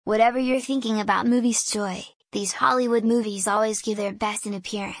Whatever you're thinking about Moviesjoy, these Hollywood movies always give their best in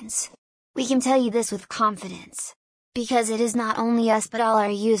appearance. We can tell you this with confidence. Because it is not only us but all our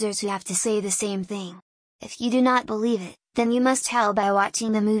users who have to say the same thing. If you do not believe it, then you must tell by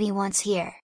watching the movie once here.